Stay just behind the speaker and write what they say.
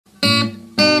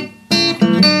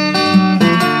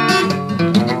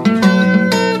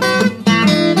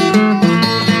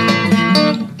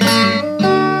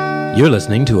You're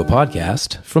listening to a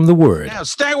podcast from The Word. Now,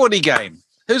 Stagwoody game.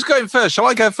 Who's going first? Shall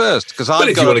I go first? Because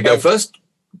if you want to go first,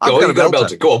 go on. You've got a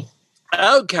belter. Go on.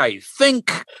 Okay.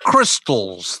 Think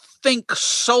crystals. Think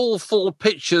soulful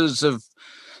pictures of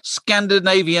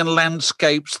Scandinavian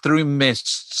landscapes through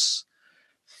mists.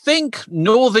 Think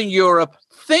Northern Europe.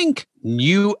 Think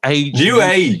New Age. New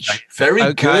Age.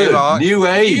 Very good. Mark. New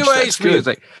Age. New Age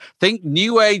music. Think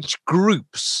New Age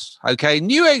groups. Okay.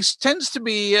 New Age tends to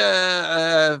be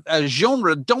a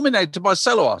genre dominated by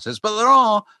solo artists, but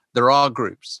there are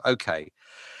groups. Okay.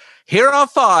 Here are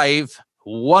 5.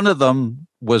 One of them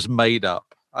was made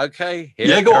up. Okay.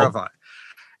 Go on.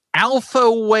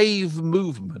 Alpha wave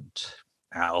movement.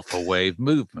 Alpha wave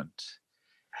movement.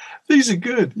 These are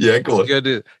good. Yeah, go on.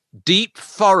 Good. Deep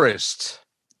forest.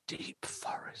 Deep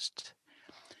forest.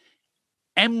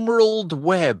 Emerald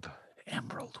web.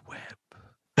 Emerald web.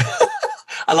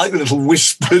 I like the little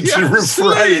whispered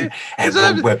refrain.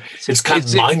 Emerald web. It's kind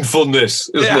of mindfulness,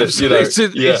 isn't it?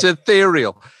 It's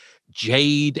ethereal.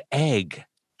 Jade egg.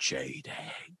 Jade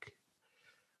egg.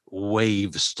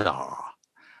 Wave star.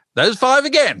 Those 5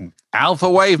 again. Alpha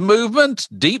wave movement,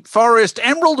 deep forest,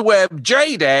 emerald web,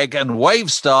 jade egg, and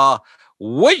wave star.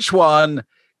 Which one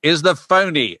is the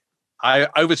phony?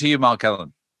 Over to you, Mark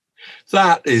Allen.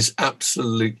 That is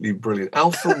absolutely brilliant.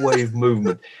 Alpha wave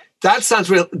movement. That sounds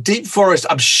real. Deep forest,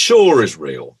 I'm sure, is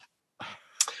real.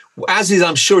 As is,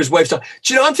 I'm sure, is wave star.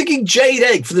 Do you know, I'm thinking jade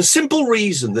egg for the simple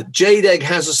reason that jade egg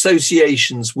has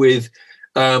associations with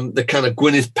the kind of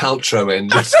Gwyneth Paltrow end.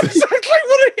 That's exactly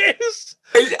what it is.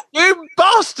 You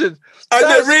bastard!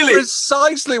 That's really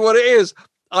precisely what it is.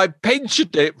 I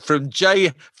pensioned it from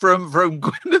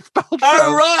Gwyneth Paltrow.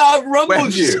 Oh right, I've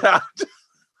rumbled you.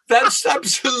 That's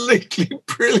absolutely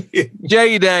brilliant.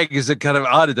 Jade egg is a kind of,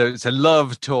 I don't know, it's a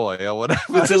love toy or whatever.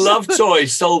 It's a love toy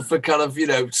sold for kind of,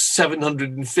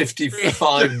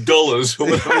 $755 or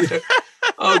whatever.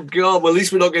 Oh, God. Well, at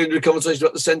least we're not getting into a conversation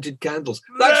about the scented candles.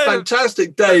 That's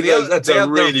fantastic, Dave. That's a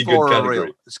really good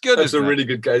category. It's good. That's a really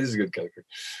good category. This is a good category.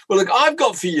 Well, look, I've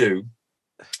got for you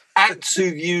acts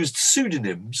who've used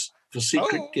pseudonyms for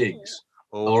secret gigs.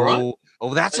 All right?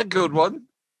 Oh, that's a good one.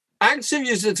 Acts who've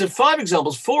used it. So 5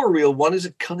 examples. 4 are real. 1 is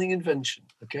a cunning invention.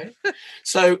 Okay?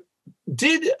 So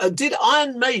did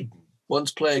Iron Maiden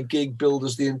once play a gig billed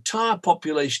as the entire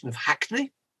population of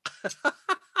Hackney?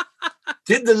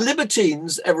 Did the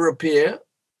Libertines ever appear,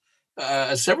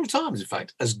 several times, in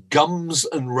fact, as Gums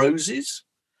and Roses?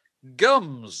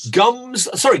 Gums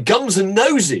and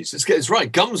Noses. Let's get this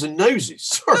right. Gums and Noses.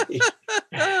 Sorry.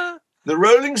 The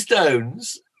Rolling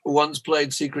Stones once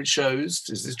played secret shows,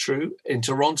 is this true, in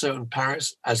Toronto and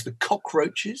Paris as the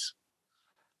Cockroaches.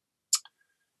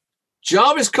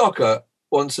 Jarvis Cocker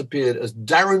once appeared as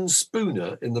Darren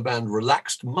Spooner in the band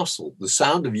Relaxed Muscle, the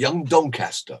sound of young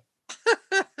Doncaster.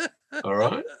 All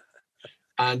right.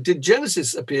 And did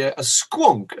Genesis appear as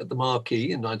Squonk at the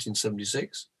Marquee in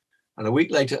 1976, and a week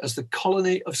later as the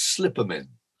Colony of Slippermen?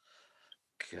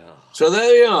 God. So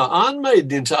there you are. Iron Maiden,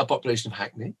 the entire population of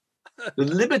Hackney. The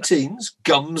Libertines,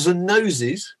 Gums and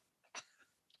Noses.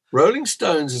 Rolling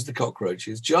Stones as the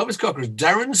Cockroaches. Jarvis Cocker as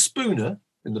Darren Spooner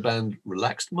in the band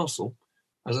Relaxed Muscle.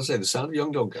 As I say, the sound of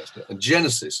young Doncaster. And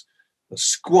Genesis as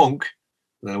Squonk,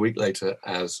 and then a week later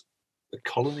as the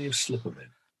Colony of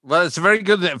Slippermen. Well, it's a very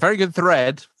good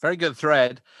thread. Very good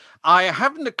thread. I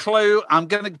haven't a clue. I'm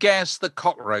going to guess the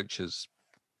Cockroaches.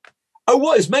 Oh,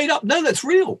 what? It's made up? No, that's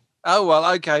real. Oh,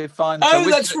 well, okay, fine. Oh,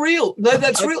 that's real. No,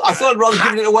 that's real. I thought I'd rather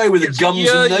give it away with the Gums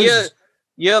and Noses.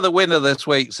 You're the winner this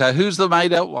week. So who's the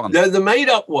made-up one? No, the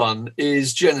made-up one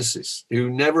is Genesis, who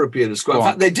never appeared as Squonk. In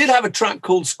fact, they did have a track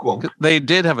called Squonk. They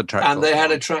did have a track. And they had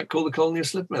a track called The Colony of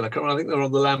Slippermen. I think they were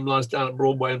on the Lamb Lies Down at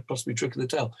Broadway and possibly Trick of the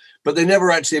Tail. But they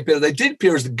never actually appeared. They did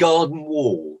appear as the Garden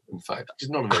Wall, in fact, which is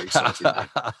not a very exciting name.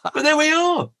 But there we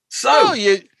are. So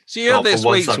you're this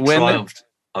week's winner.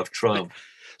 I've triumphed.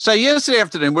 So yesterday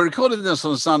afternoon, we're recording this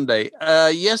on Sunday.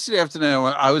 Yesterday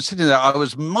afternoon, I was sitting there. I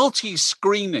was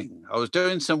multi-screening. I was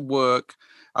doing some work.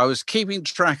 I was keeping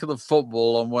track of the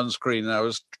football on one screen, and I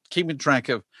was keeping track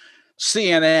of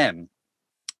CNN,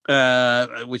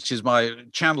 which is my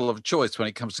channel of choice when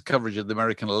it comes to coverage of the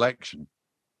American election.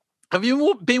 Have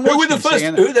you been watching? Who were the first?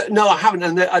 No, I haven't.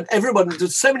 And everyone,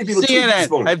 there's so many people.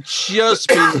 CNN have just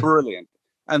been brilliant.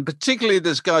 And particularly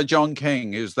this guy, John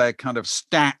King, who's their kind of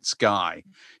stats guy,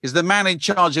 is the man in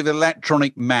charge of the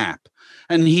electronic map.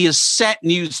 And he has set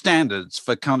new standards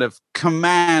for kind of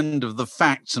command of the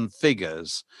facts and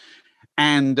figures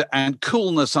and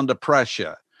coolness under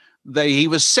pressure. He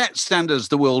was set standards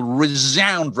that will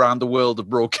resound around the world of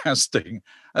broadcasting.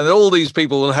 And all these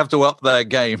people will have to up their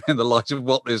game in the light of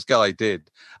what this guy did.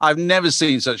 I've never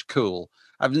seen such cool.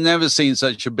 I've never seen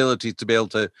such ability to be able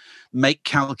to make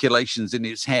calculations in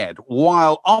its head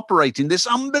while operating this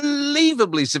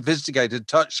unbelievably sophisticated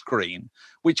touchscreen,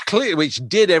 which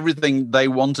did everything they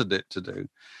wanted it to do.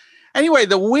 Anyway,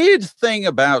 the weird thing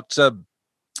about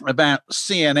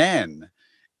CNN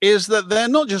is that they're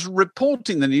not just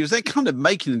reporting the news, they're kind of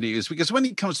making the news, because when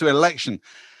it comes to election,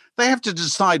 they have to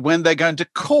decide when they're going to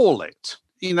call it.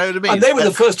 You know what I mean? And they were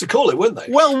the first to call it, weren't they?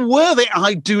 Well, were they?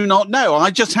 I do not know.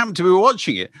 I just happened to be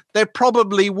watching it. They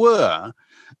probably were,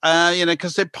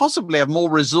 because they possibly have more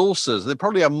resources. They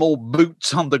probably have more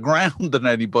boots on the ground than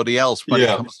anybody else when it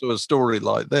comes to a story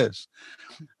like this.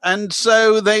 And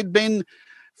so they'd been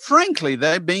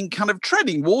kind of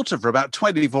treading water for about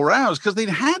 24 hours because they'd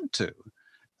had to.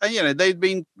 And, they'd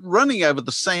been running over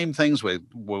the same things. We're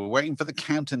waiting for the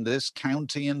count in this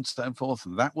county and so forth.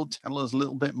 And that will tell us a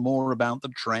little bit more about the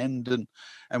trend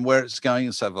and where it's going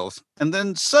and so forth. And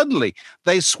then suddenly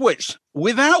they switched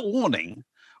without warning,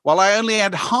 while I only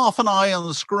had half an eye on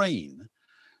the screen,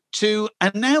 to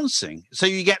announcing. So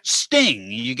you get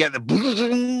Sting, you get the,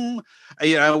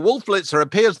 Wolf Blitzer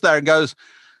appears there and goes,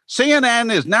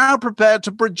 CNN is now prepared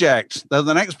to project that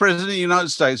the next president of the United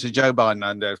States is Joe Biden.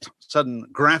 And a sudden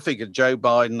graphic of Joe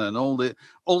Biden and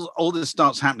all this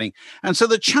starts happening. And so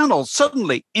the channel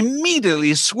suddenly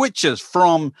immediately switches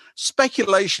from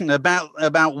speculation about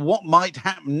what might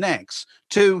happen next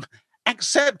to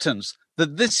acceptance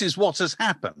that this is what has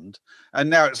happened. And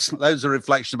now it's loads of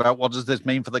reflection about what does this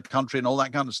mean for the country and all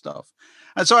that kind of stuff.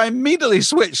 And so I immediately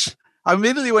switched. I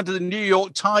immediately went to the New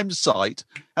York Times site,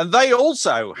 and they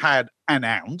also had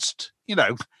announced,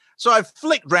 So I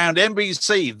flicked round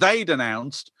NBC. They'd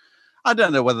announced. I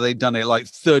don't know whether they'd done it like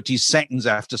 30 seconds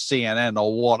after CNN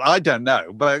or what. I don't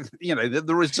know. But, the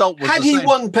result was Had he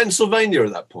won Pennsylvania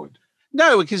at that point?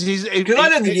 No, because I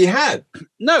don't think he had.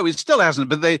 No, it still hasn't.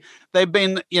 But they've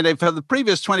been, for the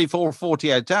previous 24,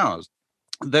 48 hours,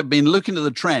 they've been looking at the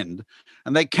trend,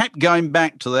 and they kept going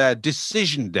back to their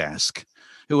decision desk,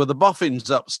 who are the boffins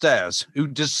upstairs who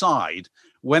decide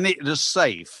when it is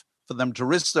safe for them to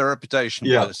risk their reputation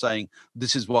by saying,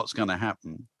 this is what's going to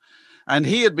happen. And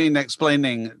he had been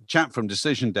explaining, chap from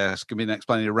Decision Desk had been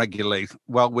explaining regularly,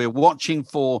 well, we're watching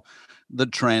for the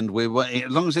trend. As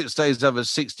long as it stays over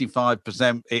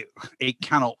 65%, it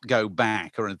cannot go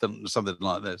back or anything, something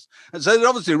like this. And so it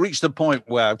obviously reached the point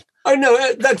where... I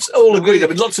know, that's all agreed. I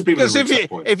mean, lots of people have reached that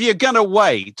point. If you're going to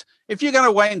wait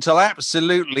until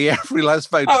absolutely every last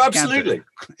vote absolutely,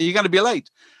 you're going to be late.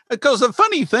 Because the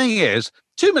funny thing is,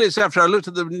 2 minutes after I looked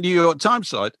at the New York Times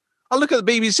site, I look at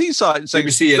the BBC site and say,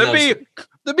 the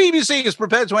BBC is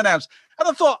prepared to announce. And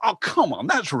I thought, oh, come on,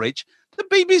 that's rich. The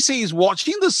BBC is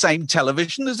watching the same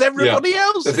television as everybody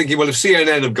else. They're thinking, well, if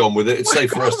CNN have gone with it, it's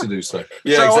safe for us to do so.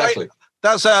 Yeah, so exactly.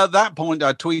 That's at that point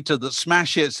I tweeted that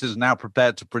Smash Hits is now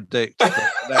prepared to predict.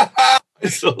 I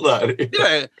saw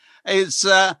that. It's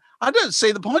I don't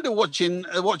see the point of watching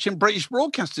British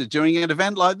broadcasters during an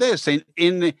event like this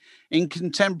in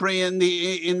contemporary in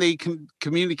the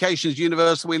communications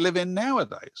universe we live in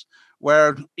nowadays,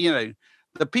 where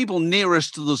the people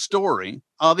nearest to the story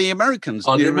are the Americans.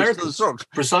 To the story.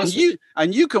 Precisely.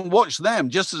 And you can watch them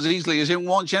just as easily as you can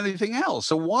watch anything else.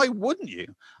 So why wouldn't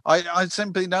you? I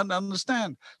simply don't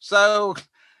understand. So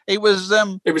it was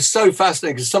so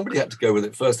fascinating because somebody had to go with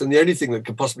it first, and the only thing that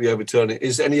could possibly overturn it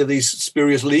is any of these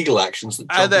spurious legal actions that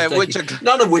Trump is taking,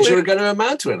 none of which are going to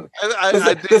amount to anything.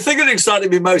 The thing that excited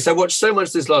me most, I watched so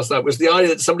much this last night, was the idea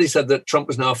that somebody said that Trump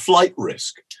was now a flight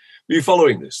risk. Were you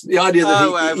following this? The idea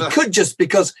that he could just,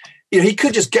 because he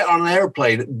could just get on an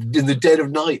airplane in the dead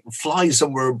of night and fly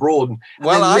somewhere abroad.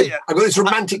 I've got this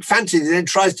romantic fantasy that then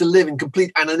tries to live in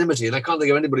complete anonymity, and I can't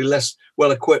think of anybody less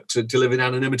well equipped to live in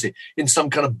anonymity in some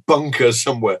kind of bunker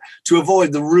somewhere to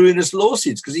avoid the ruinous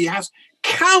lawsuits, because he has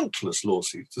countless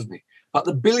lawsuits, doesn't he? About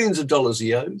the billions of dollars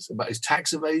he owes, about his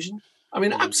tax evasion. I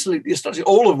mean, absolutely astonishing.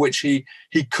 All of which he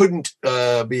couldn't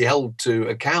be held to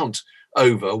account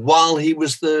over while he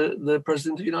was the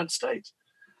president of the United States.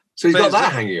 So he's got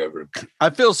that hanging over him. I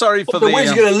feel sorry for where's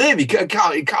he going to live? He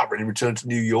can't really return to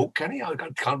New York, can he? I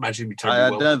can't imagine he'd be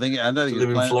terribly I don't think live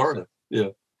in Florida. Yeah.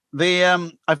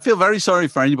 I feel very sorry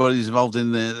for anybody who's involved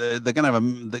in they're going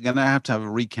to have to have a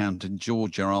recount in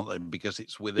Georgia, aren't they? Because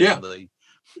it's within the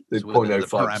 0.05%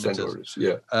 parameters.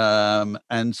 Yeah.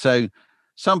 And so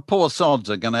some poor sods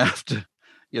are going to have to,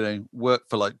 work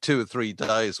for like 2 or 3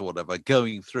 days or whatever,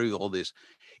 going through all this,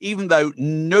 even though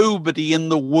nobody in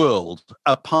the world,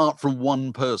 apart from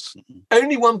one person,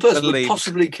 only one person would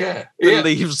possibly care,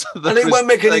 believes that, and it won't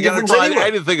make any difference anyway.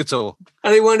 Anything at all,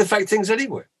 and it won't affect things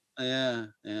anyway. Yeah.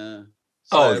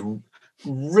 So,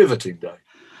 riveting day.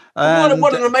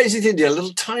 What an amazing thing, dear. A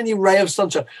little tiny ray of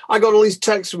sunshine. I got all these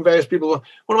texts from various people. One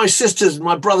of my sisters and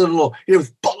my brother-in-law, with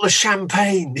a bottle of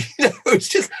champagne.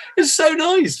 It's so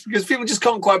nice because people just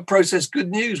can't quite process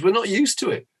good news. We're not used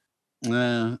to it.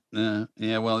 Yeah.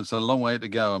 Well, it's a long way to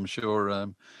go, I'm sure.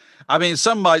 I mean,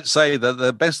 some might say that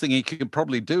the best thing he could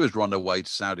probably do is run away to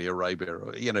Saudi Arabia,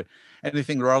 or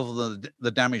anything rather than the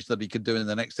damage that he could do in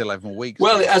the next 11 weeks.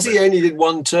 Well, as he only did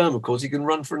one term, of course, he can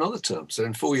run for another term. So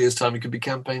in 4 years' time, he could be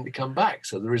campaigning to come back.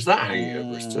 So there is that hanging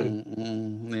over us too.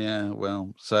 Yeah,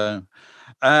 well, so,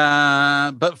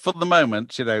 but for the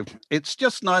moment, it's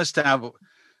just nice to have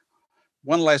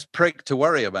one less prick to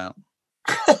worry about.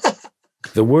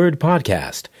 The Word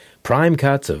Podcast, prime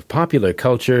cuts of popular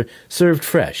culture served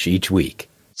fresh each week.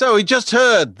 So we just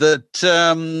heard that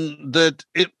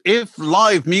if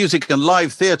live music and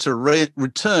live theatre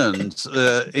returns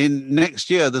in next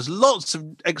year, there's lots of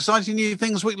exciting new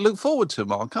things we can look forward to,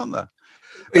 Mark, aren't there?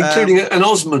 Including an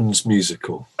Osmonds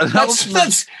musical. That's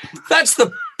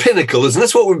the pinnacle, isn't it?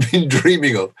 That's what we've been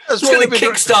dreaming of. It's going to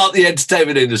kickstart the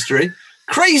entertainment industry.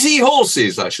 Crazy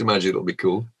Horses, I should imagine it'll be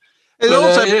cool. It'll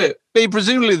also be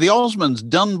presumably the Osmonds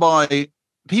done by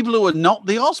people who are not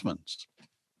the Osmonds.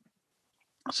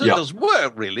 So it does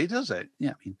work, really, does it?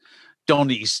 Yeah, I mean,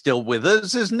 Donnie's still with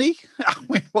us, isn't he? I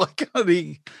mean, why can't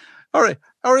he? Or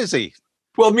is he?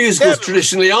 Well, musicals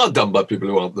traditionally are done by people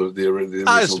who aren't the original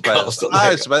cast.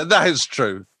 I suppose that is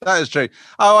true. That is true.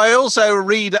 Oh, I also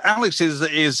read Alex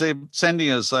is sending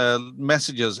us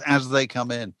messages as they come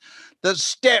in that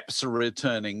Steps are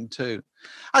returning too.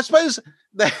 I suppose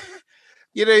that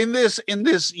in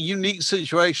this unique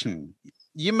situation,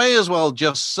 you may as well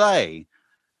just say,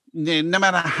 no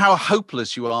matter how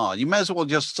hopeless you are, you may as well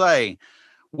just say,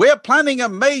 we're planning a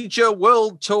major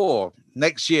world tour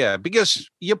next year, because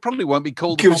you probably won't be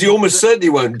called. Because you almost certainly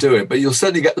won't do it, but you'll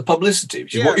certainly get the publicity,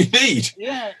 which is what you need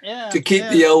to keep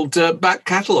the old back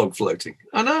catalogue floating.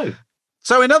 I know.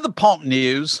 So in other pop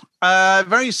news,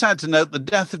 very sad to note the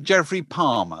death of Geoffrey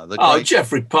Palmer.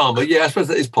 Geoffrey Palmer. Yeah, I suppose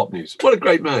that is pop news. What a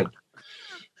great man.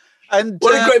 And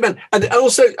what a great man. And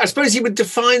also, I suppose he would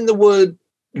define the word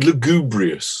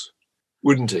lugubrious,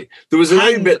 wouldn't he? There was an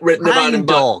obit written about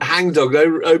him, hangdog,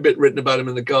 obit written about him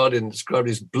in The Guardian, described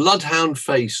his bloodhound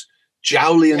face,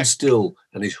 jowly and still,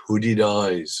 and his hooded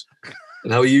eyes,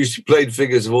 and how he usually played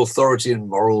figures of authority and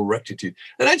moral rectitude.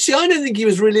 And actually, I don't think he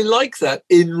was really like that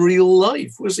in real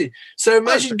life, was he? So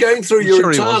imagine going through your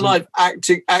entire life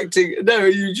acting. No,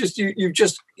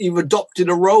 you've adopted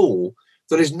a role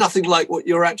that is nothing like what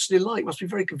you're actually like. It must be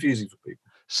very confusing for people.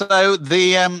 So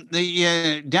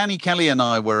the Danny Kelly and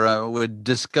I were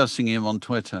discussing him on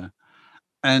Twitter,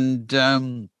 and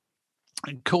of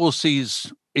course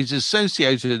he's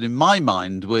associated in my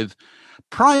mind with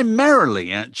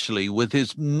primarily actually with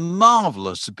his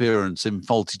marvelous appearance in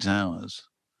Fawlty Towers.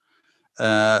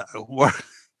 That's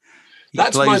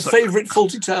my favourite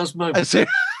Fawlty Towers moment.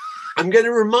 I'm going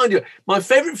to remind you, my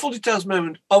favourite Fawlty Towers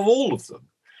moment of all of them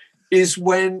is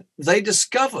when they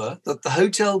discover that the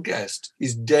hotel guest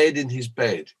is dead in his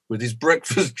bed with his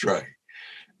breakfast tray.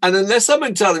 And unless I'm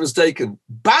entirely mistaken,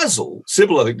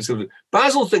 Sybil, I think discovered it.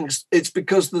 Basil thinks it's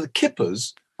because the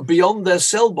Kippers are beyond their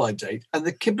sell-by date and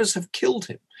the Kippers have killed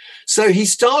him. So he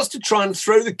starts to try and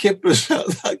throw the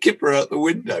Kipper out the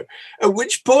window, at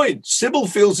which point Sybil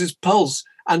feels his pulse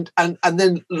and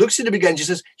then looks at him again. She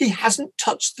says, he hasn't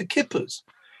touched the Kippers.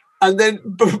 And then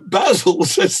Basil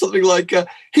says something like,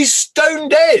 he's stone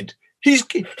dead. He's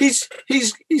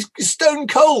stone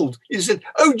cold. He said,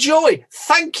 oh, joy.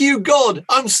 Thank you, God.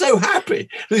 I'm so happy.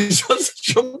 And he starts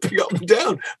jumping up and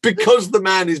down because the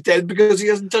man is dead, because he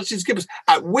hasn't touched his Kippers.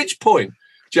 At which point,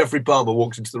 Geoffrey Palmer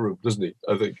walks into the room, doesn't he?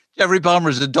 I think. Geoffrey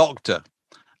Palmer is a doctor,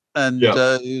 and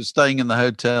he was staying in the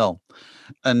hotel.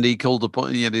 And he called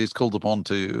upon, he's called upon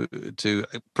to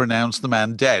pronounce the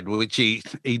man dead, which he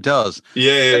does.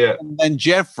 Yeah. And then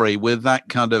Geoffrey, with that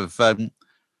kind of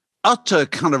utter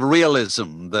kind of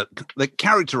realism that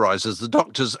characterizes the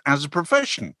doctors as a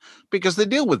profession, because they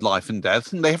deal with life and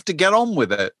death, and they have to get on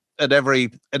with it at every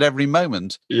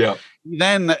moment. Yeah. He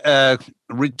then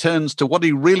returns to what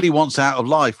he really wants out of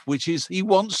life, which is he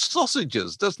wants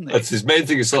sausages, doesn't he? That's his main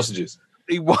thing, is sausages.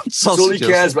 He wants sausages. That's all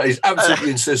he cares about. He's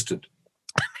absolutely insistent.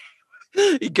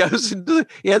 He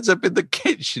ends up in the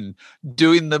kitchen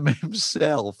doing them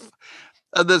himself.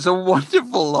 And there's a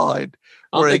wonderful line.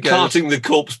 Aren't they carting the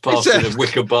corpse past in a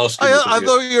wicker basket? I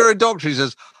thought you were a doctor. He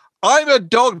says, I'm a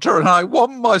doctor and I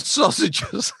want my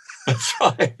sausages. That's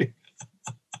right.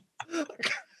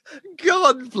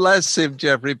 God bless him,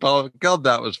 Geoffrey Palmer. God,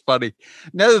 that was funny.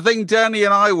 Another thing Danny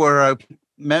and I were,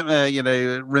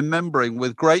 remembering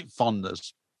with great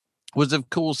fondness was, of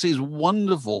course, his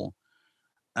wonderful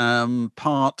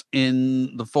part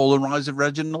in The Fall and Rise of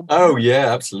Reginald. Oh,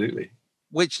 yeah, absolutely.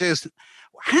 Which is,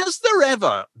 has there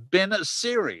ever been a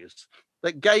series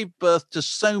that gave birth to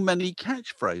so many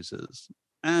catchphrases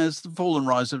as The Fall and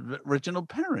Rise of Reginald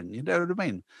Perrin? You know what I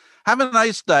mean? Have a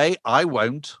nice day. I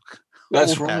won't.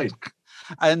 That's right.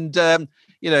 And,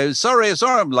 sorry,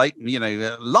 I'm late.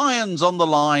 Lions on the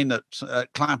line at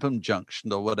Clapham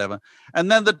Junction or whatever. And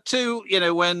then the two,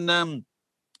 when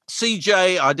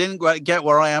CJ, I didn't get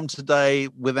where I am today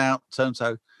without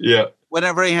so-and-so. Yeah.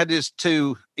 Whenever he had his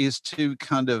two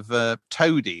kind of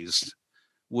toadies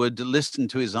would listen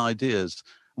to his ideas.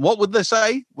 What would they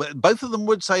say? Both of them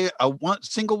would say one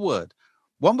single word.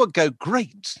 One would go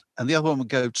great, and the other one would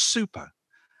go super.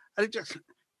 And it just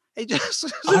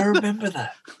I remember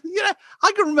that.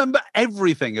 I can remember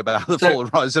everything about The Fall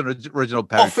and Rise of Reginald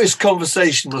Perrin. Office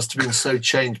conversation must have been so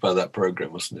changed by that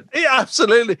program, wasn't it? Yeah,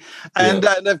 absolutely. And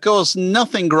of course,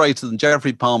 nothing greater than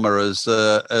Geoffrey Palmer as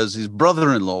his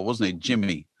brother-in-law, wasn't he,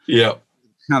 Jimmy? Yeah.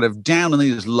 Kind of down on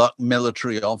his luck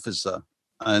military officer,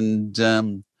 and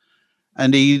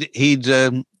he'd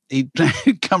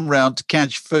come round to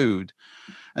catch food.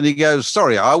 And he goes,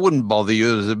 sorry, I wouldn't bother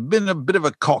you. There's been a bit of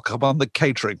a cock-up on the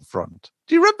catering front.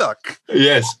 Do you remember?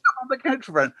 Yes. On the catering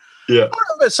front. Yeah. I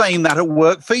remember saying that at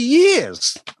work for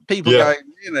years. People going,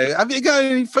 have you got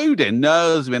any food in?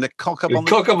 No, there's been a cock-up on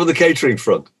the catering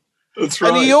front. That's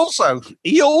right. And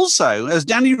he also, as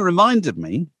Danny reminded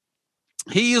me,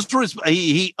 he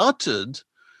uttered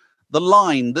the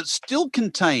line that still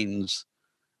contains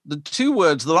the two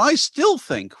words that I still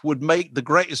think would make the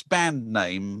greatest band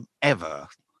name ever,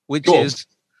 which is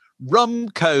Rum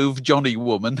Cove Johnny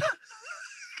Woman.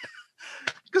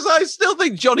 Because I still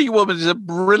think Johnny Woman is a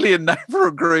brilliant name for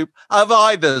a group of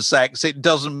either sex. It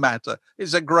doesn't matter.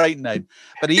 It's a great name.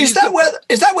 But is that where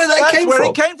that came from? Where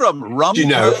it came from. Rum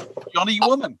Cove Johnny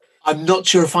Woman. I'm not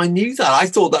sure if I knew that. I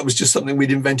thought that was just something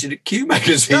we'd invented at Q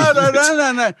Magazine.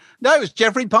 No. No, it was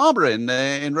Geoffrey Palmer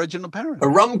in Reginald Perrin. A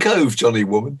Rum Cove Johnny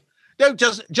Woman. No,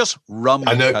 just Rum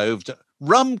Cove.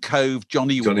 Rum Cove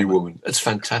Johnny Woman. That's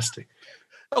fantastic.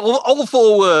 All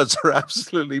four words are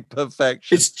absolutely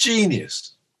perfection. It's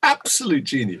genius. Absolute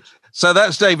genius. So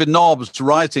that's David Nobbs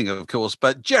writing, of course,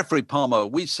 but Geoffrey Palmer,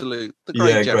 we salute the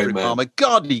great Geoffrey Palmer.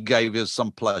 God, he gave us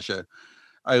some pleasure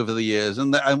over the years.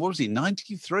 And what was he,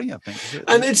 93, I think?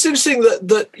 And it's interesting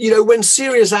that when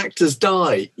serious actors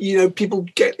die, people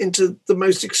get into the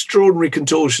most extraordinary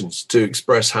contortions to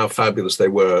express how fabulous they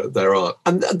were, their art.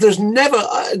 And there's never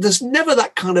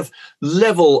that kind of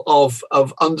level of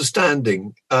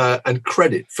understanding and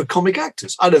credit for comic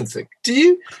actors, I don't think. Do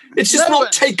you? It's just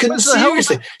not taken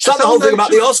seriously. It's like the whole thing about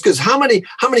the Oscars. How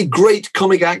many great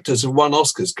comic actors have won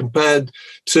Oscars compared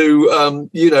to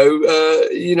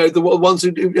the ones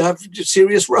who have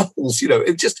serious roles?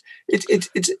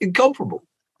 It's incomparable.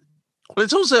 Well,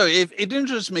 it's also, it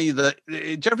interests me that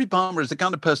Geoffrey Palmer is the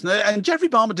kind of person, and Geoffrey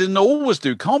Palmer didn't always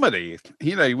do comedy.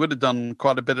 He would have done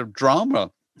quite a bit of drama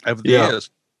over the years.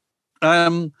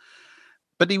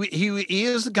 But he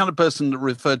is the kind of person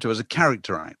referred to as a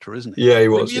character actor, isn't he? Yeah, he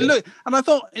was. Look, and I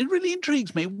thought, it really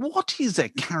intrigues me. What is a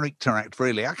character actor,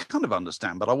 really? I kind of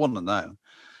understand, but I want to know.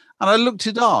 And I looked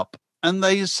it up, and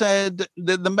they said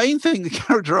that the main thing that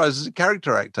characterizes a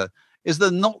character actor is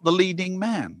they're not the leading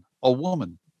man or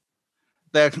woman.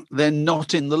 They're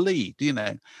not in the lead,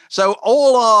 So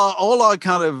all our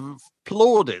kind of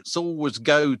plaudits always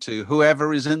go to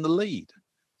whoever is in the lead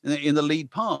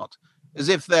part, as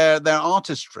if their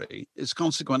artistry is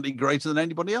consequently greater than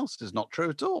anybody else. It's not true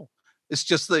at all. It's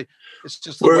just the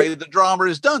way the drama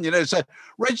is done, So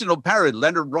Reginald Perrin,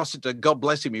 Leonard Rossiter, God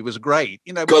bless him, he was great,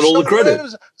 Got all the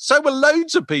credit. So were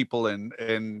loads of people in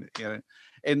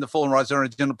The Fall and Rise of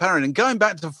Reginald Perrin. And going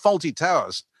back to Fawlty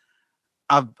Towers,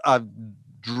 I've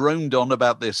droned on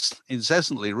about this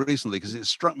incessantly recently because it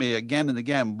struck me again and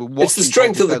again. It's the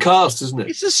strength of the cast, isn't it?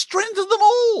 It's the strength of them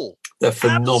all. They're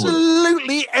phenomenal.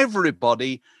 Absolutely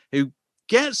everybody who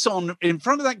gets on in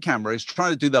front of that camera is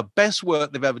trying to do the best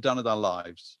work they've ever done in their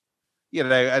lives.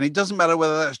 And it doesn't matter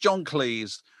whether that's John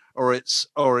Cleese or it's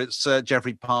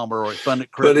Geoffrey Palmer or it's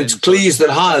Bernard Cribbins. But it's Cleese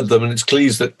that hired them, and it's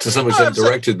Cleese that to some extent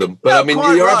directed them. But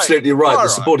you're absolutely right. The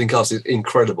supporting cast is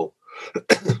incredible.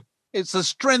 It's the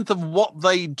strength of what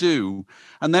they do,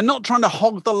 and they're not trying to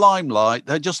hog the limelight.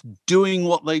 They're just doing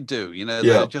what they do.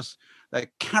 They're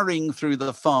carrying through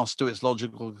the farce to its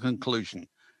logical conclusion.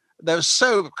 That's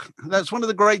one of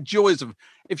the great joys of,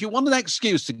 if you want an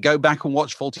excuse to go back and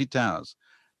watch Fawlty Towers,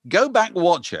 go back,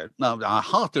 watch it. Now, I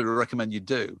heartily recommend you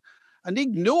do. and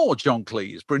ignore John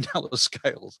Cleese, Brunello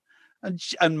Scales, and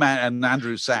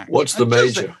Andrew Sachs. Watch the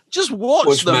major. Just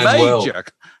watch the Manuel. major.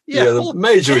 Yeah, the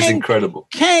major is incredible.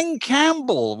 Ken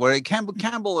Campbell,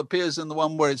 Campbell appears in the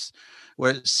one where it's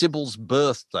Sybil's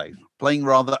birthday, playing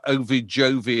rather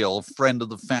jovial friend of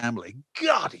the family.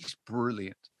 God, he's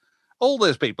brilliant. All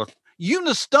those people.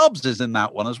 Eunice Stubbs is in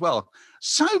that one as well.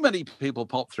 So many people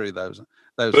pop through those.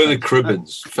 Bernard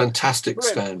Cribbins, fantastic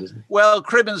stand, isn't he? Well,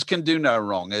 Cribbins can do no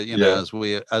wrong, as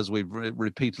we've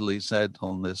repeatedly said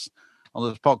on this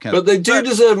podcast. But they do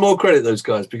deserve more credit, those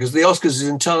guys, because the Oscars is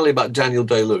entirely about Daniel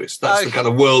Day-Lewis. That's the kind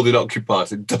of world it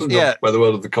occupies. It doesn't occupy the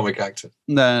world of the comic actor.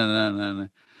 No.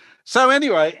 So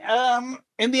anyway,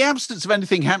 in the absence of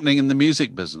anything happening in the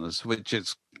music business, which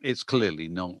it's clearly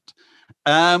not,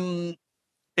 I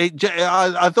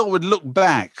thought we'd look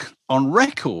back on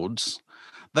records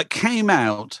that came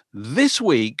out this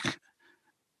week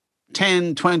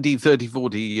 10, 20, 30,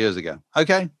 40 years ago.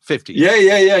 Okay? 50.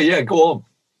 Yeah. Go on.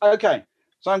 Okay.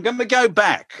 So I'm going to go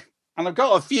back, and I've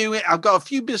got a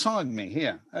few beside me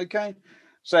here. Okay?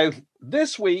 So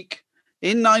this week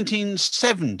in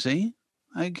 1970,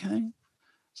 okay?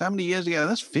 So how many years ago?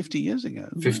 That's 50 years ago.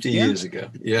 50 years ago.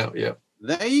 Yeah.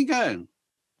 There you go.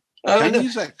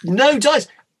 No, guys.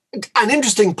 An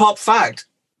interesting pop fact.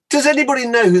 Does anybody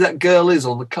know who that girl is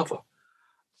on the cover?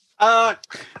 I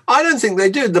don't think they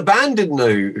do. The band didn't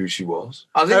know who she was.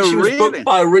 I think she was booked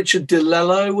by Richard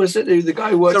DiLello, was it? Who the guy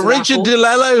who worked at Richard Apple?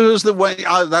 DiLello, who's the way?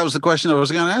 That was the question I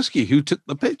was going to ask you. Who took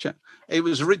the picture? It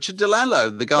was Richard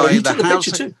DiLello, the guy. He took the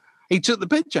picture too. He took the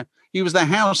picture. He was the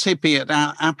house hippie at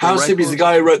Apple. House hippie is the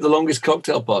guy who wrote The Longest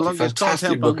Cocktail Party.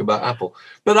 Fantastic book about Apple.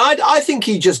 But I think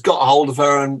he just got a hold of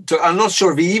her, and I'm not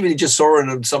sure if he just saw her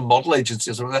in some model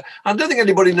agency or something like that. I don't think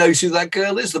anybody knows who that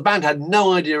girl is. The band had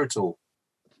no idea at all.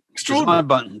 Extraordinary.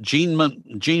 But Gene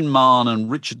Mann and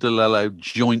Richard DiLello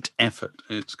joint effort,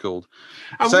 it's called.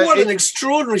 And what an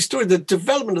extraordinary story, the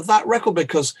development of that record,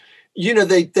 because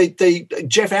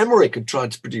Jeff Emmerich had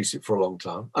tried to produce it for a long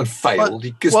time and failed.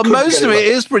 Most of it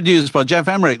is produced by Jeff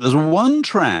Emmerich. There's one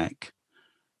track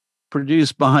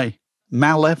produced by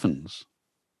Mal Evans.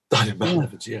 Mal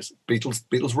Evans, yes. Beatles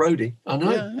roadie. I know.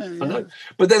 I know.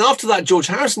 But then after that, George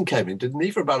Harrison came in, didn't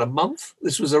he, for about a month?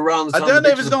 This was around the time I don't know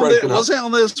if it's was it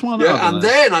on this one? Yeah, and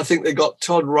then I think they got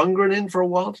Todd Rundgren in for a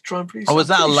while to try and produce it. Oh, was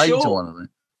that a later one? I think?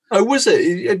 Oh, was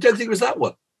it? I don't think it was that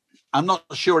one. I'm not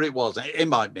sure it was. It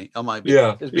might be.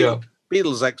 Yeah.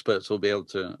 Beatles experts will be able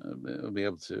to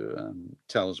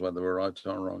tell us whether we're right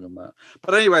or wrong on that.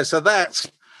 But anyway, so that's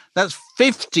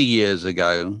 50 years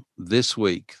ago this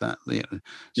week.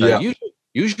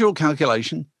 Usual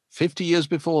calculation. 50 years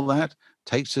before that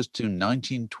takes us to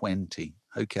 1920.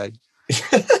 Okay.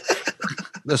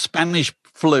 The Spanish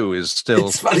flu is still.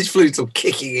 The Spanish flu is still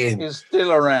kicking in. Is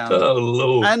still around. Oh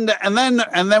Lord. And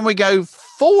then we go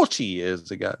 40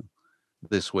 years ago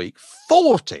this week.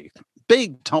 40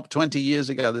 big top 20 years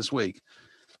ago this week.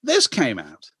 This came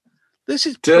out. This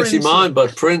is Dirty Mind by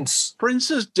Prince.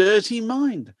 Prince's Dirty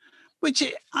Mind, which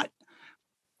I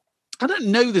don't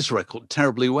know this record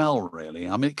terribly well, really.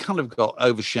 I mean, it kind of got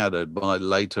overshadowed by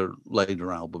later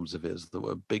albums of his that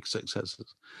were big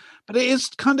successes. But it is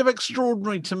kind of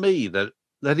extraordinary to me that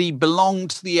he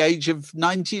belonged to the age of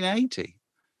 1980. You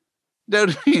know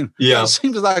what I mean? Yeah. It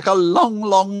seems like a long,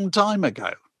 long time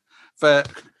ago for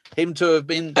him to have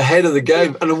been ahead of the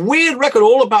game. And a weird record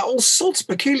all about all sorts of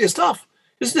peculiar stuff,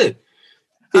 isn't it?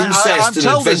 Incest and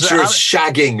adventurous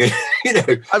shagging.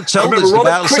 I've told I remember this Robert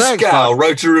about Christgau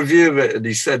wrote a review of it, and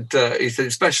he said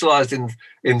it specialised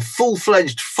in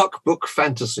full-fledged fuckbook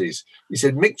fantasies. He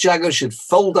said Mick Jagger should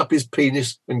fold up his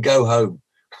penis and go home.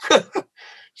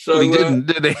 So he didn't,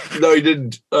 did he? No, he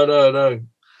didn't. Oh, no.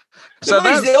 So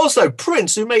also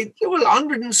Prince, who made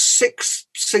 106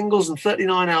 singles and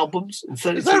 39 albums in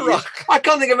 33 years. Right? I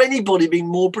can't think of anybody being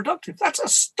more productive. That's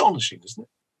astonishing, isn't it?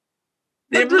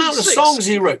 The amount of songs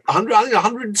he wrote, I think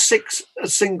 106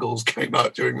 singles came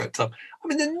out during that time. I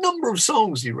mean, the number of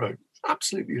songs he wrote,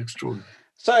 absolutely extraordinary.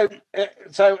 So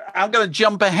I'm going to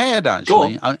jump ahead,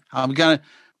 actually. I'm going to,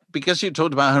 because you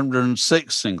talked about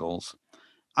 106 singles,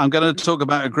 I'm going to talk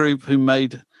about a group who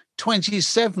made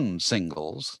 27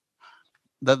 singles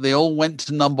that they all went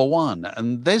to number one.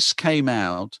 And this came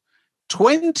out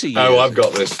 20 years ago. I've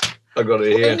got this. I've got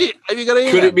it here. Have you got it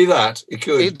here? Could it be that? It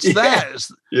could. It's theirs.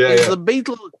 Yeah. It's the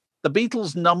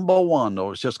Beatles number one,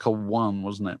 or it's just called One,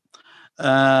 wasn't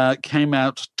it? Came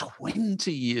out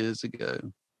 20 years ago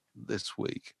this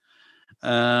week,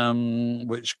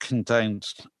 which contained,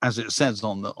 as it says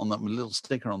on that little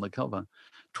sticker on the cover,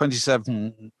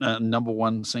 27 number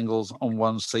one singles on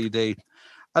one CD.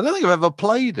 I don't think I've ever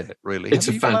played it, really. It's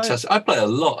Have a you played fantastic. I play a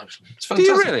lot, actually. It's Do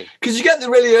fantastic. you really? Because you get the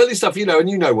really early stuff, and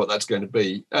you know what that's going to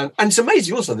be. And it's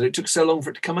amazing also that it took so long for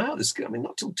it to come out.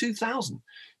 Not till 2000,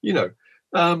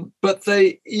 But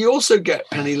you also get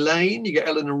Penny Lane, you get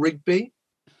Eleanor Rigby,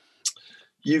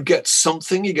 you get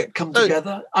Something, you get Come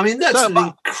Together. I mean, that's an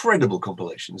incredible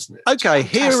compilation, isn't it? Okay,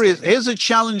 here's a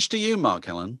challenge to you, Mark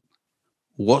Helen.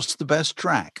 What's the best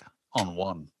track on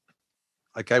one?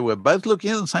 Okay, we're both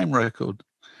looking at the same record.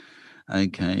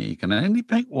 Okay, you can only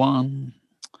pick one.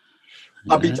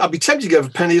 I'd be tempted to go for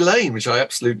Penny Lane, which I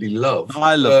absolutely love.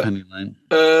 I love Penny Lane.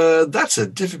 That's a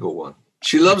difficult one.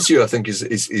 She Loves You, I think,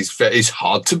 is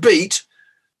hard to beat.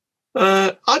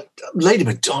 Lady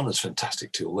Madonna's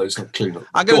fantastic too. Although it's not clean up.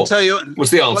 I'm going to tell you.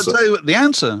 What's the answer? I'll tell you the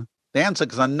answer. The answer,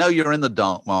 because I know you're in the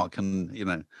dark, Mark,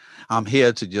 and I'm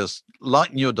here to just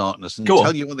lighten your darkness and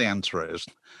tell you what the answer is.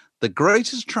 The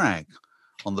greatest track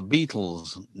on the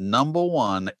Beatles'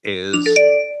 #1 is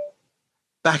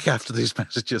Back After These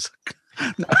Messages.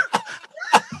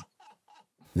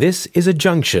 This is a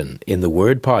junction in the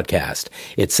word podcast.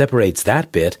 It separates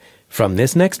that bit from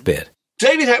this next bit.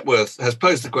 David Hepworth has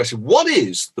posed the question, what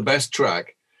is the best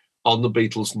track on the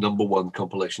Beatles' #1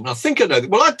 compilation? I think I know.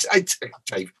 Well,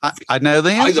 I know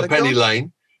the answer. Either Penny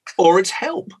Lane or it's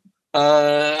Help. There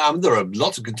are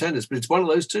lots of contenders, but it's one of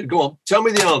those two. Go on, tell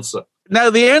me the answer. No,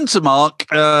 the answer, Mark,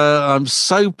 I'm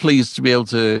so pleased to be able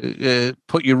to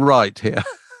put you right here.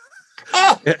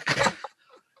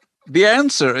 The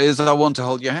answer is I Want to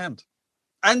Hold Your Hand.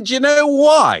 And you know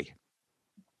why?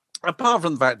 Apart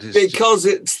from the fact because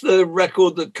it's the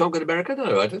record that conquered America?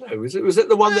 No, I don't know. Was it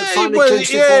the one that finally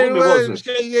clinched it for them?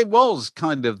 It was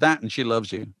kind of that, and She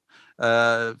Loves You.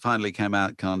 Finally came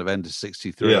out kind of end of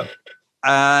 63. Yeah.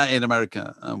 In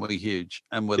America, and were huge,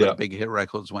 and were the big hit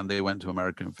records when they went to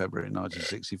America in February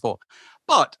 1964.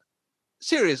 But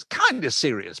serious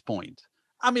point.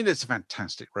 I mean, it's a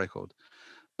fantastic record.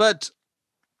 But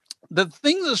the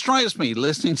thing that strikes me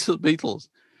listening to the Beatles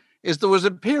is there was a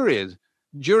period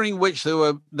during which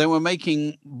they were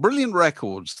making brilliant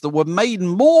records that were made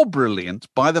more brilliant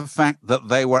by the fact that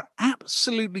they were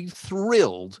absolutely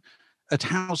thrilled at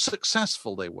how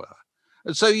successful they were.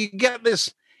 And so you get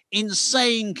this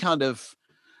insane kind of,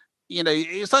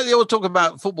 it's like they all talk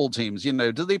about football teams,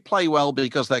 do they play well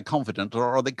because they're confident,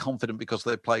 or are they confident because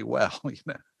they play well?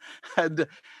 And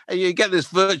you get this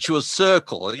virtuous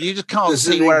circle. You just can't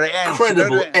see where it ends.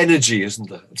 Incredible energy, isn't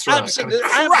there? That's right.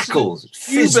 Absolute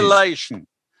jubilation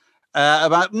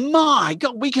about, my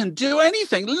God, we can do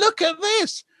anything. Look at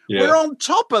this. Yeah. We're on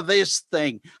top of this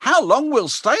thing. How long we'll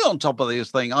stay on top of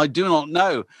this thing, I do not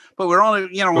know. But we're on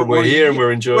but we're here and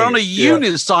we're enjoying. We're on a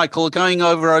unicycle going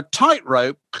over a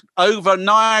tightrope over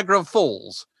Niagara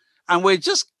Falls, and we're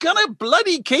just gonna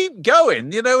bloody keep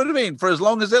going. You know what I mean? For as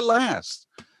long as it lasts,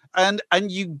 and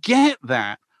you get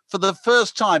that for the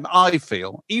first time. I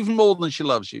feel even more than She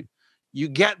Loves You. You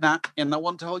get that in I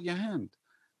Want to Hold Your Hand.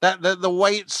 That the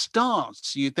way it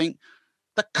starts, you think.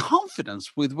 The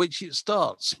confidence with which it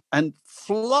starts and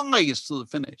flies to the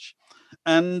finish,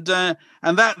 and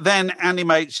that then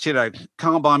animates,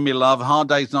 Can't Buy Me Love, Hard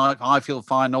Day's Night, I Feel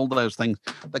Fine, all those things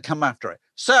that come after it.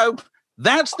 So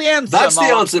that's the answer. That's Mark.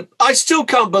 The answer. I still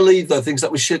can't believe though things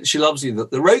that was She Loves You,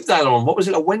 that they wrote that on, what was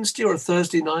it, a Wednesday or a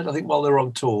Thursday night? I think while they were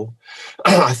on tour.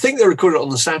 I think they recorded it on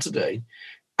the Saturday.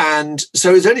 And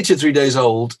so it's only 2 or 3 days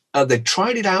old. They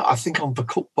tried it out, I think, on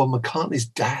McCartney's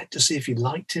dad to see if he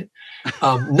liked it.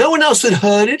 No one else had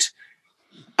heard it.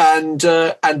 And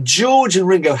George and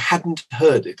Ringo hadn't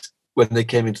heard it when they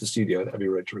came into the studio at Abbey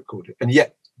Road to record it. And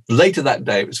yet, later that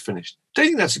day, it was finished. Don't you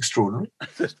think that's extraordinary?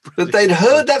 That they'd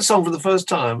heard that song for the first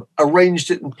time,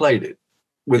 arranged it and played it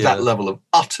with that level of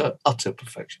utter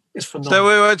perfection. It's phenomenal. So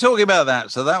we were talking about that.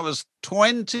 So that was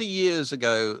 20 years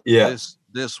ago. Yeah.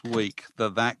 This week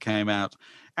that came out,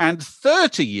 and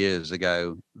 30 years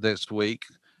ago this week,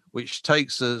 which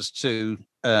takes us to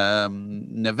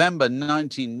November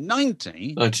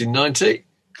 1990. 1990.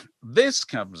 This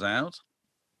comes out,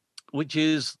 which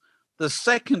is the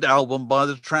second album by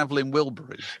the Traveling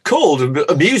Wilburys. Called,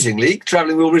 amusingly,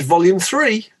 Traveling Wilburys Volume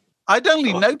 3. I'd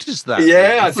only noticed that.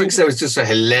 Yeah, I think so. It's just a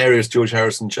hilarious George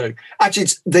Harrison joke. Actually,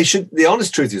 the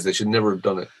honest truth is they should never have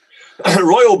done it.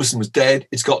 Roy Orbison was dead.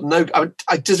 It's got no...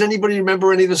 does anybody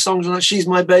remember any of the songs on that? She's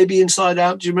My Baby, Inside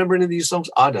Out. Do you remember any of these songs?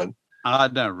 I don't. I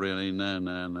don't really.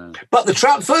 No. But the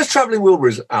first Traveling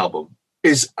Wilburys album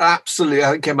is absolutely...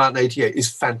 I think it came out in 88. Is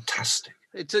fantastic.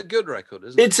 It's a good record,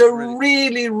 isn't it? It's a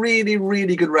really, really,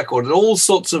 really good record. And all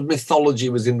sorts of mythology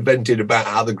was invented about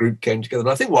how the group came together. And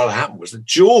I think what happened was that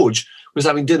George was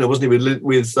having dinner, wasn't he,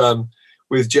 with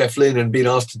with Jeff Lynne and been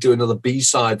asked to do another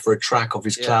B-side for a track off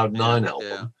his Cloud 9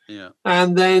 album.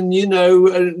 And then, you know,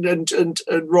 and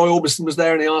Roy Orbison was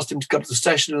there and they asked him to come to the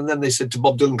session. And then they said to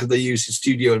Bob Dylan, could they use his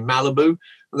studio in Malibu?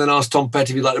 And then asked Tom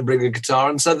Petty if he'd like to bring a guitar.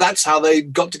 And so that's how they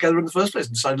got together in the first place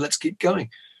and decided, let's keep going.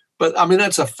 But I mean,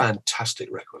 that's a fantastic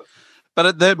record.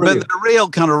 But the real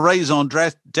kind of raison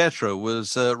d'etre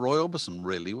was Roy Orbison,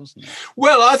 really, wasn't it?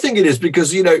 Well, I think it is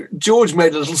because, you know, George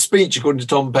made a little speech, according to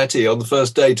Tom Petty, on the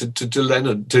first day to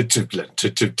Dylan,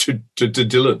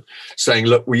 saying,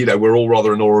 "Look, we're all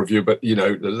rather in awe of you, but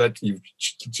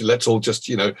let's all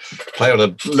just play on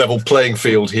a level playing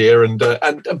field here."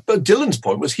 But Dylan's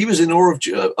point was he was in awe of,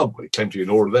 he claimed to be in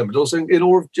awe of them, but also in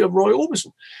awe of Roy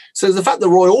Orbison. So the fact that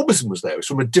Roy Orbison was there was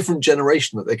from a different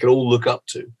generation that they could all look up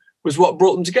to. Was what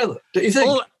brought them together, don't you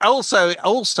think? Also,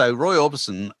 Roy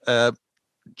Orbison,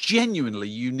 genuinely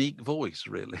unique voice,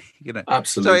 really.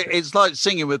 Absolutely. So it's like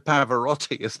singing with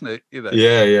Pavarotti, isn't it?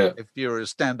 Yeah. If you're a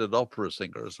standard opera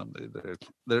singer or something,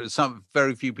 there are some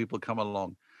very few people come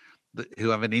along who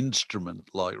have an instrument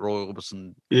like Roy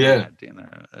Orbison had,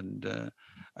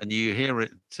 and you hear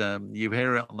it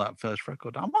on that first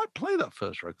record. I might play that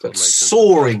first record later.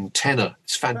 Soaring tenor.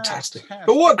 It's fantastic.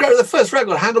 But what great, the first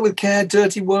record, Handle with Care,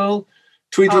 Dirty World,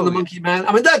 Tweeter and the Monkey Man.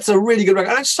 I mean, that's a really good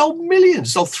record. And it sold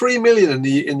millions, sold 3 million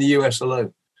in the US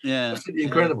alone. Yeah. That's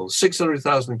incredible.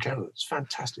 600,000 in Canada. It's a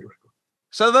fantastic record.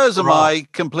 So those are my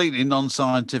completely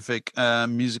non-scientific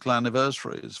musical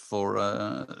anniversaries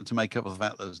to make up for the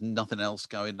fact that there's nothing else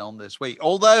going on this week.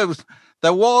 Although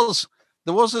there was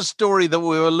a story that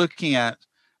we were looking at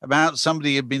about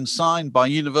somebody who had been signed by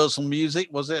Universal Music.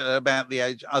 Was it about the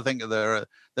age? I think they're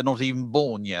not even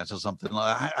born yet, or something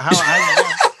like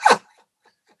that.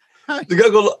 The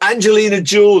girl called Angelina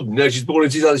Jordan. No, she's born in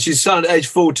 2000. She's signed at age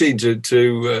 14 to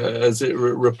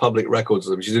Republic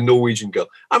Records. She's a Norwegian girl.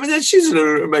 I mean, she's an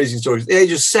amazing story. At the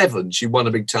age of 7, she won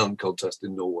a big talent contest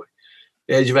in Norway.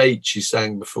 At the age of 8, she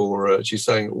sang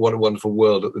 "What a Wonderful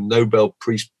World" at the Nobel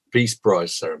Peace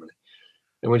Prize ceremony.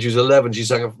 And when she was 11, she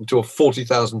sang to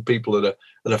 40,000 people at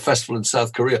a festival in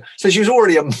South Korea. So she was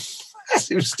already a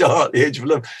massive star at the age of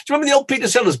 11. Do you remember the old Peter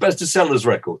Sellers Best of Sellers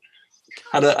record?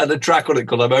 Had a track on it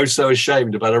called "I'm Oh So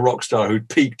Ashamed," about a rock star who'd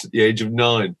peaked at the age of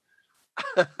 9.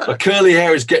 Her curly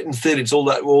hair is getting thin. It's all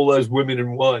those women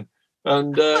in wine.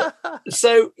 And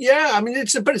so, yeah, I mean,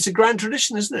 it's a grand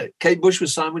tradition, isn't it? Kate Bush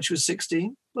was signed when she was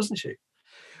 16, wasn't she?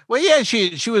 Well, yeah,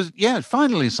 she was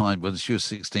finally signed when she was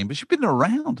 16, but she'd been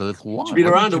around a little while. She'd been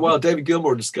around a while. David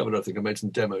Gilmour discovered her. I think I made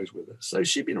some demos with her. So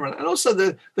she'd been around. And also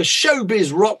the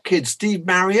showbiz rock kid, Steve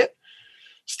Marriott.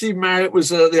 Steve Marriott was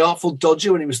the Artful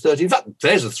Dodger when he was 13. In fact,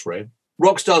 there's a thread.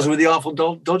 Rock stars were the Artful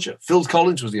Dodger. Phil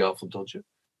Collins was the Artful Dodger.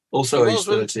 Also age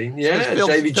 13. Yeah,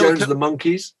 Davy Jones of the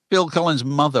Monkees. Phil Collins'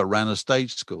 mother ran a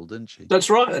stage school, didn't she? That's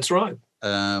right.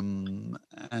 And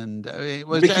it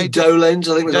was Mickey Dolenz,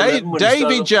 I think, was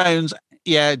Davy Jones.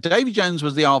 Yeah, Davy Jones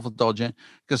was the Artful Dodger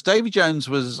because Davy Jones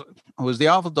was the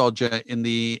Artful Dodger on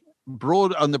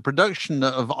the production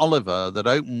of Oliver that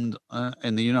opened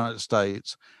in the United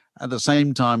States at the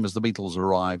same time as the Beatles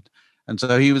arrived, and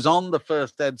so he was on the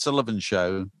first Ed Sullivan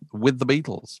show with the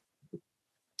Beatles.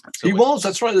 So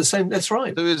that's right. That's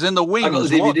right. So he was in the wings. I got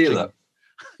the DVD of that.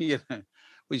 Yeah,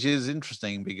 which is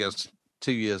interesting because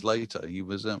 2 years later he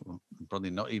was probably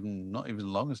not even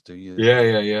long as 2 years.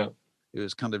 Yeah. He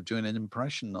was kind of doing an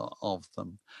impression of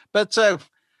them. But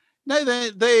no,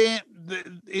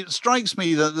 it strikes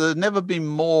me that there's never been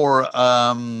more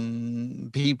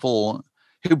people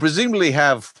who presumably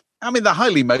have. I mean, they're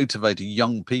highly motivated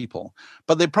young people,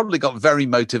 but they've probably got very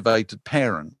motivated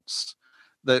parents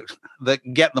that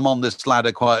get them on this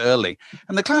ladder quite early.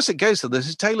 And the classic case of this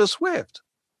is Taylor Swift.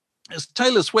 It's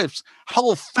Taylor Swift's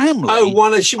whole family.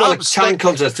 She won a talent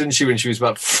contest, didn't she, when she was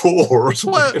about 4 or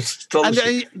something? Well,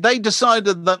 and they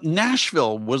decided that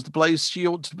Nashville was the place she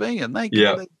ought to be, and they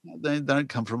don't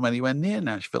come from anywhere near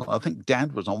Nashville. I think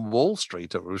Dad was on Wall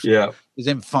Street or was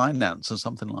in finance or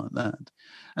something like that.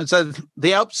 And so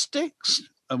they upped sticks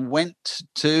and went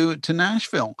to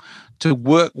Nashville to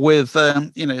work with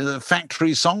the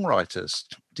factory songwriters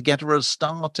to get her a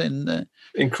start in.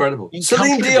 Incredible.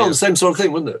 Celine Dion, same sort of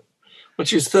thing, wasn't it? When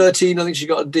she was 13, I think she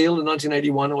got a deal in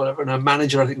 1981 or whatever, and her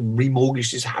manager, I think,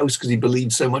 remortgaged his house because he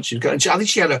believed so much she was going. I think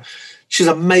she had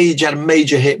a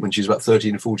major hit when she was about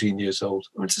 13 or 14 years old.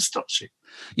 I mean, it's astonishing.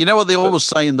 You know what they always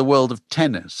say in the world of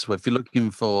tennis? If you're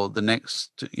looking for the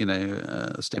next,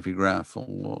 Steffi Graf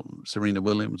or Serena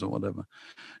Williams or whatever,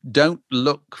 don't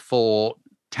look for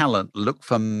talent. Look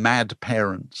for mad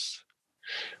parents.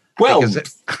 Well,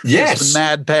 Because yes, it's the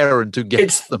mad parent who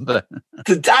gets them there.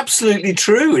 Absolutely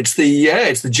true. It's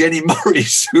the Jenny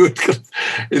Murrays who,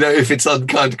 if it's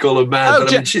unkind to call her mad. Oh,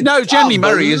 but Jenny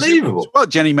Murray is unbelievable. Well,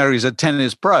 Jenny Murray's a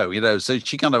tennis pro, so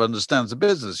she kind of understands the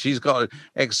business. She's got an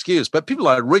excuse. But people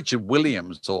like Richard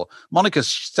Williams or Monica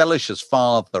Selish's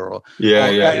father, or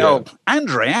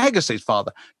Andre Agassi's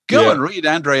father. Go and read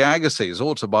Andre Agassi's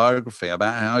autobiography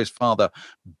about how his father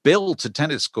built a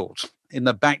tennis court in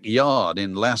the backyard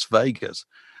in Las Vegas.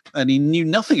 And he knew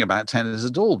nothing about tennis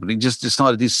at all, but he just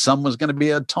decided his son was going to be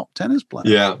a top tennis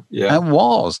player. Yeah. And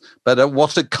was. But at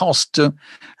what a cost to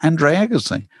Andre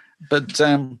Agassi. But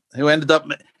who ended up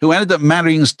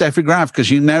marrying Steffi Graf, because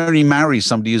you only marry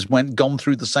somebody who's gone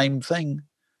through the same thing.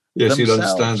 Yes, you'd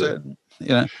understand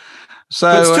it. So,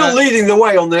 but still leading the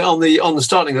way on the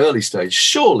starting early stage.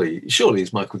 Surely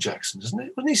is Michael Jackson, isn't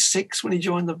it? Wasn't he 6 when he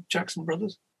joined the Jackson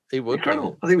Brothers? He would.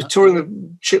 Incredible. I think he was touring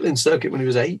the Chitlin circuit when he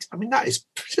was 8. I mean, that is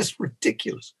just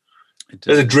ridiculous.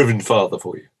 There's a driven father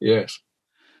for you. Yes.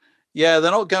 Yeah,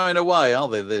 they're not going away, are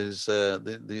they? There's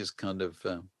this kind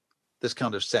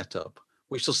of setup.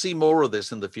 We shall see more of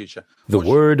this in the future. The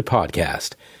Word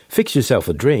Podcast. Fix yourself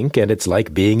a drink, and it's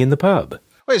like being in the pub.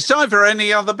 Well, it's time for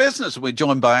Any Other Business. We're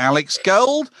joined by Alex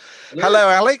Gold. Hello,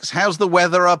 Alex. How's the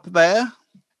weather up there?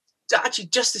 Actually,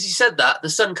 just as you said that, the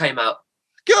sun came out.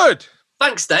 Good.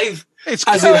 Thanks, Dave. It's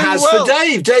as it has for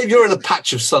Dave. Dave, you're in a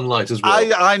patch of sunlight as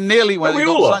well. I nearly went and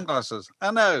got sunglasses.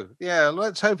 I know. Yeah,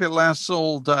 let's hope it lasts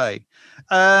all day.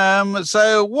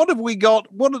 So what have we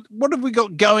got? What have we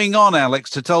got going on, Alex,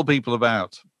 to tell people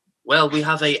about? Well, we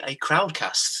have a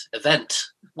crowdcast event.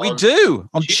 We do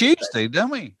on Tuesday, don't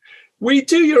we? We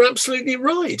do. You're absolutely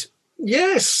right.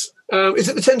 Yes. Is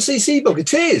it the 10cc book?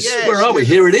 It is. Yes. Where are we?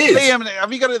 Here it is. Liam,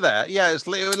 have you got it there? Yeah, it's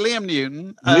Liam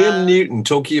Newton. Liam Newton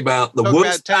talking about the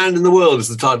worst band in the world is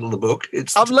the title of the book.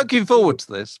 I'm looking forward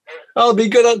to this. I'll be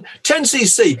good on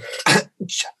 10cc.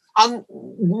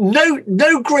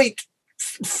 No great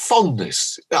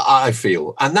fondness, I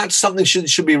feel, and that's something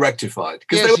should be rectified.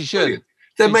 Yes, you should.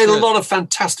 They made a lot of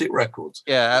fantastic records.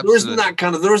 Yeah, absolutely.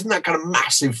 There isn't that kind of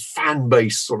massive fan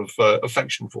base sort of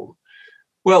affection for them.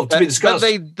 Well, to be discussed.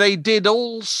 But they did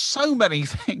so many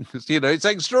things. It's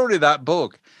extraordinary, that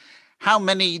book. How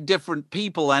many different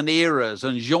people and eras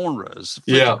and genres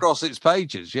fit across its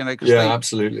pages,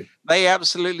 absolutely. They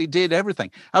absolutely did everything.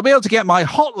 I'll be able to get my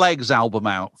Hot Legs album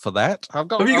out for that. Have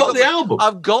you got the album?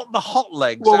 I've got the Hot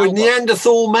Legs album. With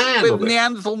Neanderthal Man. With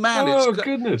Neanderthal Man. Oh,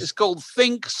 goodness. It's called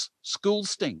Thinks, School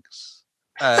Stinks.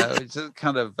 It's a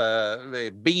kind of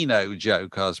Beano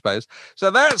joke, I suppose.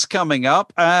 So that's coming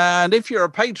up. And if you're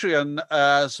a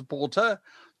Patreon supporter,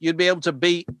 you'd be able to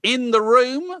be in the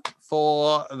room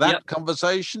for that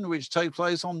conversation, which takes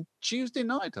place on Tuesday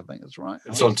night. I think that's right.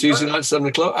 It's on Tuesday night,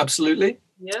 7:00. Absolutely.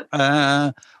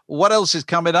 Yeah. What else is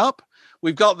coming up?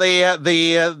 We've got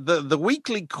the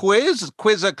weekly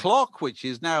quiz o'clock, which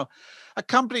is now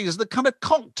accompanies the kind of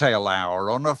cocktail hour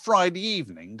on a Friday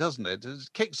evening, doesn't it? It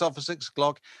kicks off at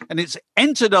 6:00, and it's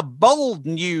entered a bold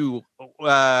new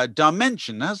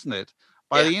dimension, hasn't it?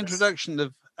 By the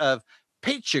introduction of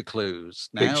picture clues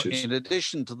now, in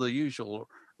addition to the usual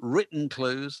written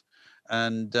clues.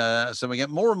 And so we get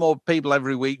more and more people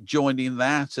every week joining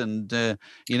that. And,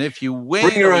 if you win...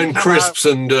 Bring your own crisps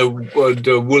and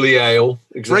woolly ale.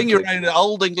 Exactly. Bring your own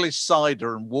Old English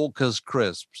cider and Walker's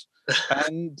crisps.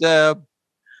 And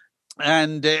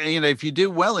if you do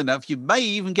well enough, you may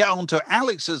even get onto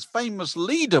Alex's famous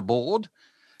leaderboard.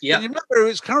 Yeah. And you remember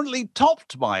it's currently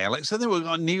topped by Alex. I think we've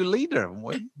got a new leader, haven't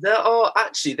we? There are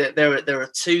actually there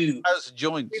are two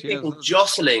people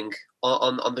jostling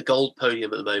on the gold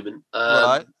podium at the moment.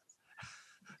 Right.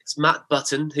 It's Matt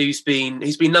Button, who's been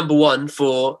number one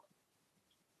for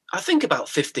I think about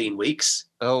 15 weeks.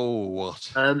 Oh,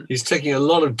 what? He's taking a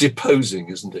lot of deposing,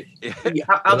 isn't he? Yeah,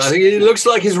 I think it looks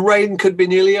like his reign could be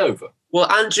nearly over. Well,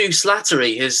 Andrew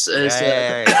Slattery has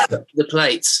the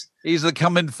plates. He's the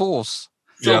coming force.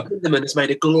 Phil Kinderman has made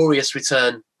a glorious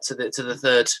return to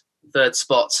the third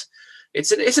spot.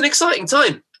 It's an exciting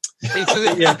time.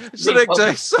 It's an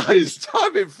exciting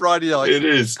time in Friday night. It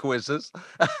is quizzes.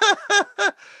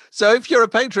 So if you're a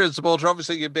Patreon supporter,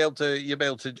 obviously you'll be able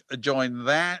to join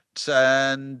that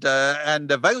and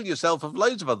avail yourself of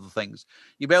loads of other things.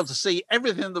 You'll be able to see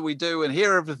everything that we do and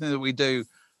hear everything that we do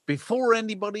before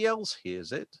anybody else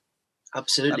hears it.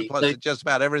 Absolutely. That applies to just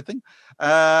about everything.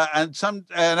 And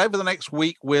over the next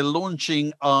week, we're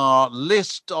launching our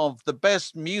list of the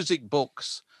best music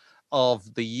books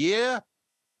of the year,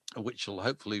 which will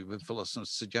hopefully fill us some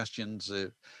suggestions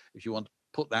if you want to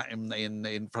put that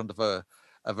in front of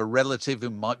of a relative who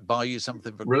might buy you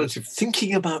something for Relative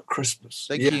thinking about Christmas.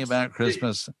 Thinking about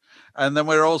Christmas. And then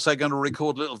we're also going to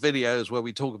record little videos where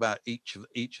we talk about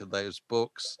each of those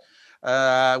books.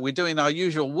 We're doing our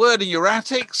usual word in your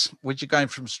attics, which are going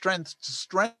from strength to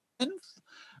strength.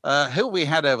 Who we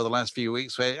had over the last few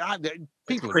weeks where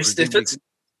people Chris Difford.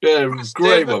 Yeah,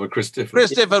 great one with Chris Difford.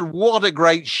 Chris Difford, what a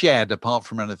great shed, apart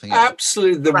from anything else.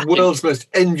 Absolutely, the world's most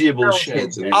enviable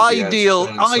shed.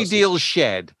 Ideal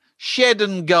shed. Shed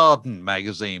and Garden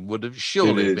magazine would have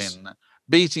surely been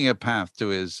beating a path to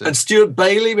his. And Stuart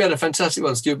Bailey, we had a fantastic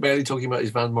one. Stuart Bailey talking about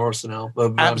his Van Morrison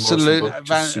album. Absolutely,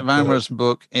 Van Morrison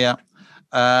book. Yeah.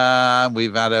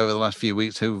 We've had over the last few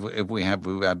weeks we've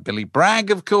had Billy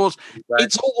Bragg, of course. Right.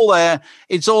 It's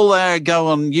all there. Go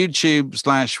on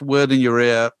YouTube / Word in Your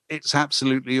Ear. It's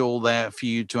absolutely all there for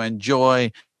you to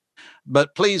enjoy.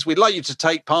 But please, we'd like you to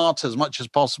take part as much as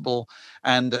possible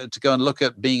and to go and look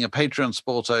at being a Patreon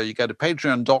supporter. You go to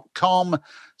patreon.com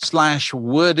 /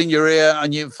 Word in Your Ear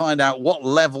and you find out what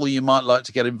level you might like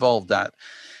to get involved at.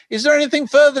 Is there anything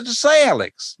further to say,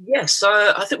 Alex? Yes,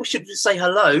 I think we should say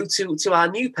hello to our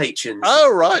new patrons.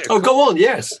 Oh, right. Oh, go on,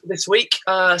 yes. This week,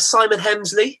 Simon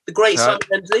Hemsley, the great Simon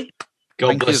Hemsley.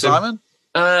 Thank you, Simon.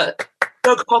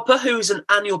 Doug Hopper, who's an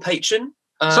annual patron.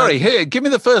 Sorry, here, give me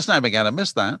the first name again. I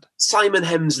missed that. Simon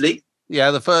Hemsley.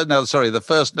 Yeah, the first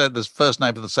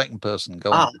name of the second person.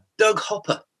 Go on. Doug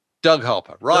Hopper. Doug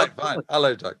Hopper. Right, fine.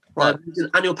 Hello, Doug. Right. He's an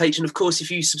annual patron. Of course,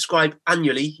 if you subscribe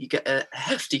annually, you get a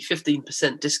hefty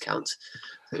 15% discount.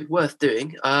 So worth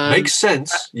doing. Makes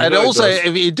sense. And also,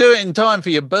 if you do it in time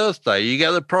for your birthday, you get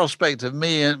the prospect of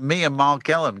me and Mark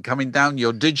Ellen coming down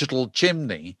your digital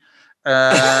chimney.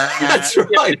 That's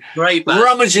right. Great, man.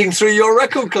 Rummaging through your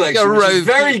record collection, which is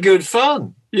very good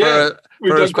fun. Yeah.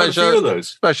 We've done quite a few of those.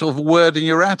 Special Word in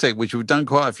Your Attic, which we've done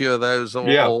quite a few of those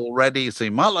already. So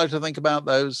you might like to think about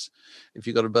those if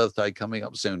you've got a birthday coming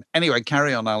up soon. Anyway,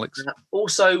 carry on, Alex.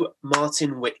 Also,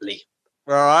 Martin Whitley.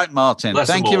 All right, Martin.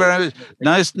 Thank you very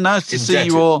much. Nice to see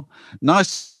you all.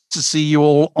 Nice to see you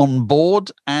all on board.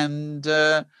 And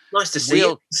nice to see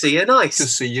you. See you nice. To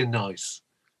see you nice.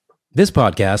 This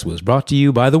podcast was brought to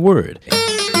you by The Word.